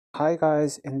Hi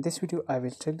guys, in this video I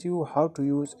will tell you how to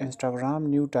use Instagram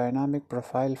new dynamic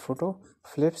profile photo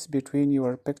flips between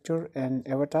your picture and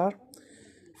avatar.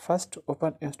 First,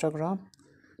 open Instagram.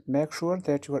 Make sure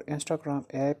that your Instagram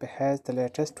app has the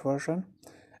latest version,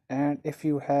 and if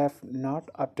you have not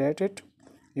updated,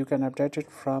 you can update it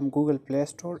from Google Play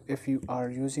Store if you are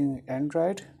using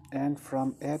Android, and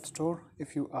from App Store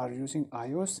if you are using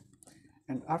iOS.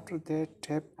 And after that,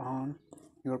 tap on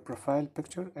your profile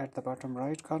picture at the bottom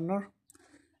right corner,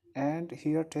 and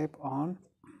here tap on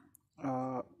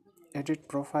uh, edit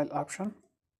profile option.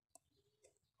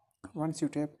 Once you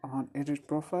tap on edit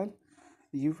profile,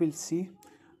 you will see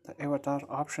the avatar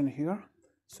option here,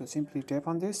 so simply tap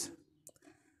on this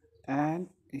and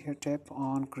here tap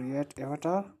on create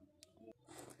avatar,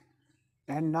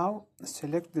 and now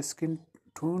select the skin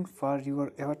tone for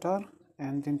your avatar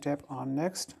and then tap on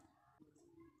next.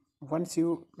 Once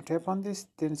you tap on this,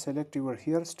 then select your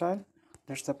hairstyle.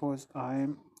 Let's suppose I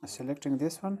am selecting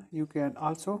this one. You can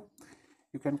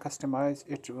customize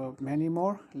it many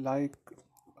more, like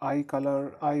eye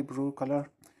color, eyebrow color,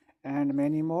 and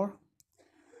many more.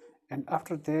 And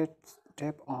after that,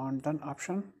 tap on done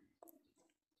option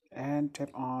and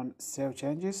tap on save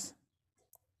changes.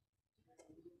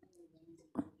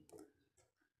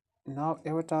 Now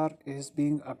avatar is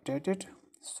being updated,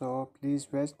 so please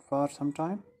wait for some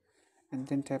time and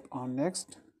then tap on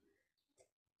next.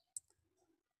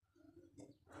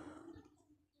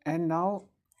 And now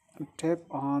tap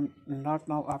on not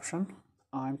now option.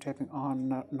 I'm tapping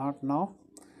on not now,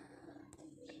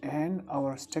 and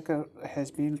our sticker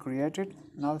has been created.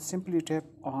 Now simply tap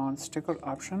on sticker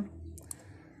option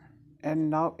and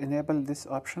now enable this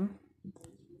option.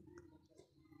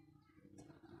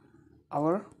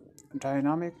 Our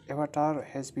dynamic avatar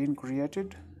has been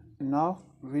created. Now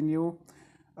when you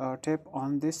tap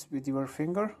on this with your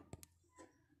finger,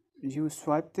 you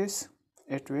swipe this,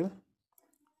 it will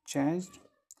change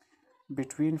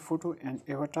between photo and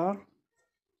avatar.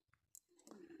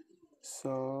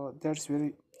 So that's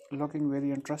looking very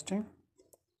interesting.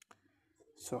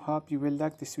 So hope you will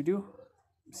like this video.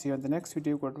 See you on the next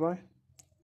video. Goodbye.